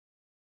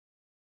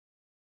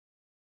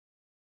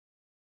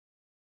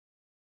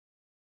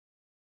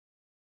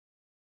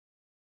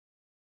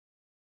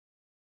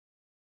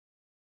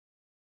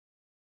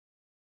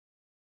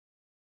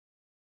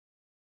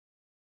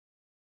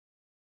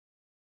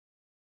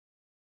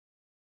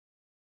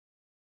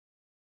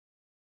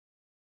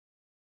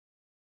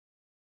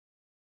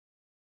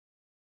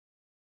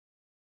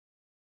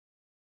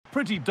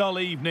pretty dull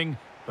evening,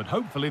 but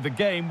hopefully the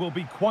game will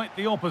be quite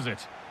the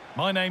opposite.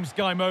 My name's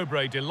Guy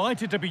Mowbray,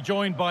 delighted to be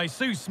joined by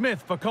Sue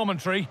Smith for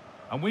commentary,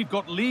 and we've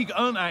got Ligue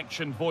 1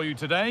 action for you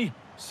today.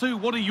 Sue,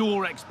 what are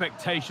your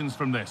expectations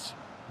from this?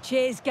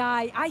 Cheers,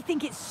 Guy. I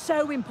think it's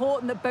so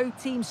important that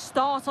both teams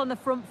start on the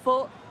front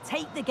foot,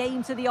 take the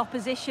game to the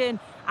opposition,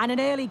 and an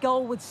early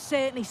goal would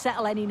certainly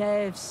settle any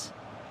nerves.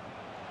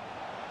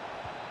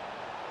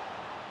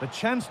 The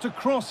chance to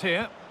cross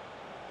here.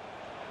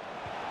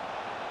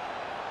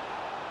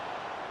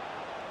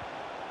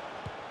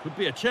 Could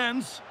be a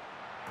chance.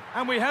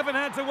 And we haven't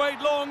had to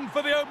wait long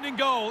for the opening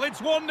goal. It's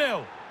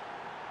 1-0.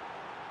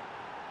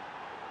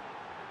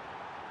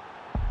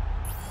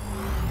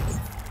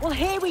 Well,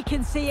 here we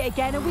can see it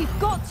again, and we've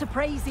got to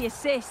praise the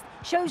assist.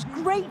 Shows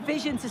great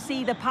vision to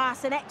see the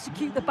pass and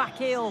execute the back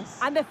heel.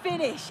 And the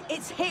finish,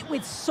 it's hit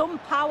with some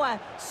power,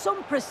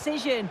 some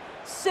precision.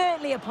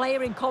 Certainly a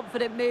player in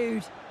confident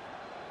mood.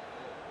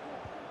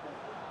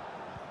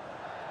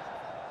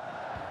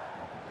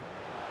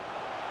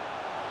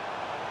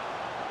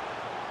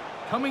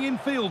 Coming in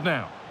field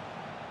now.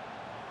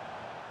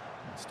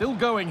 Still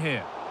going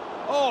here.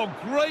 Oh,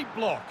 great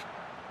block.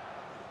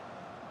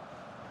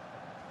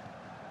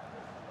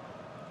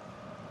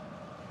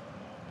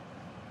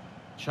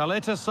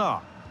 Chaleta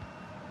Sarr.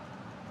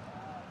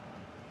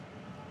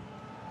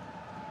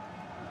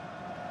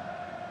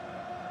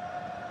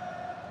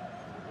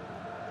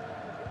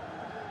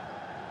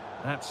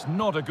 That's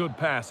not a good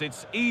pass.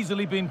 It's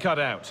easily been cut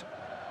out.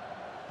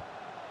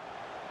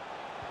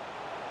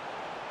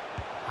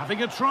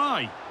 Having a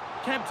try.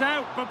 Kept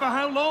out, but for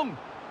how long?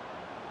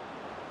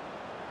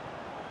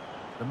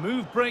 The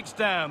move breaks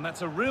down.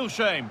 That's a real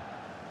shame.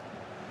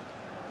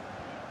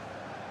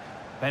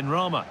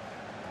 Benrahma.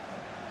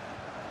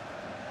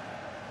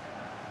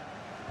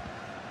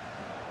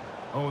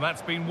 Oh,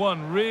 that's been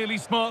won really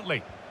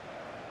smartly.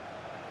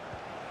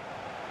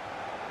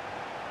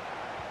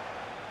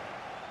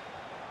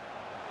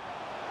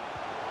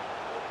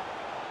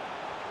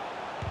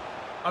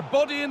 A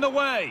body in the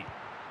way.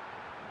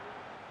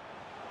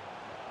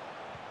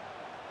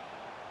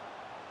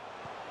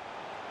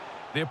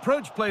 The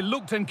approach play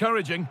looked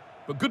encouraging,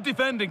 but good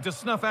defending to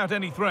snuff out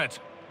any threat.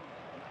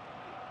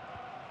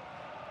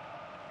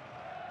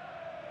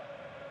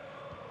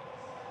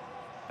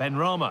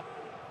 Benrahma.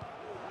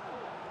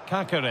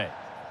 Kakare.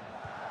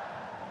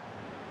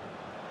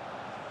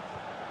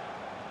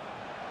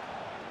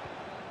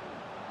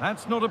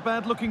 That's not a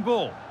bad-looking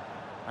ball.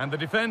 And the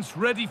defence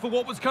ready for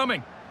what was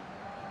coming.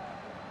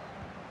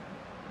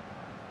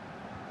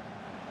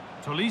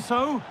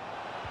 Tolisso.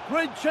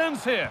 Great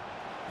chance here.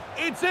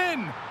 It's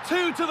in!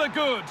 2 to the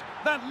good!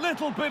 That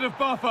little bit of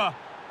buffer.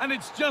 And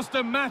it's just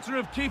a matter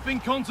of keeping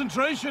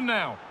concentration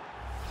now.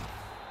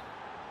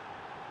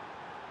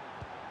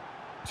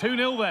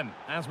 2-0 then,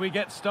 as we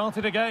get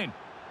started again.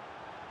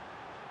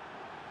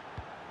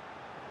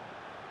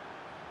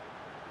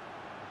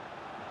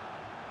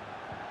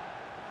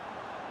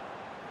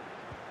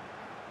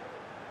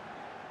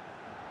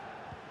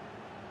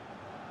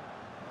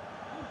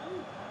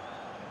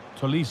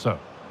 Tolisso.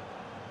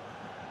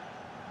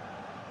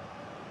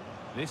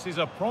 This is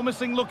a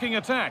promising-looking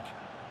attack.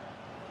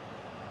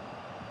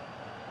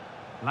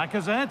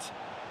 Lacazette.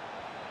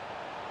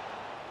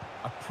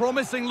 A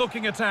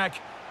promising-looking attack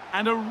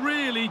and a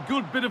really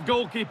good bit of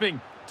goalkeeping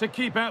to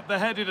keep out the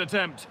headed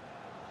attempt.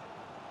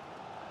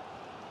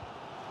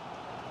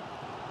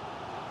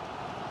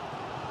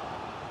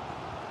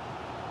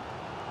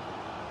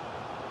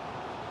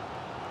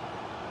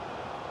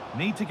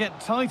 Need to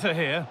get tighter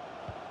here.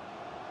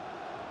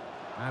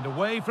 And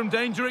away from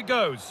danger it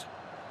goes.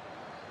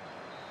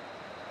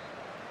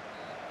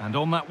 And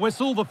on that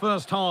whistle, the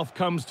first half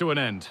comes to an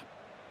end.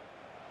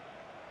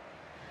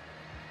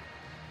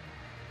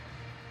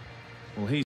 Well, he's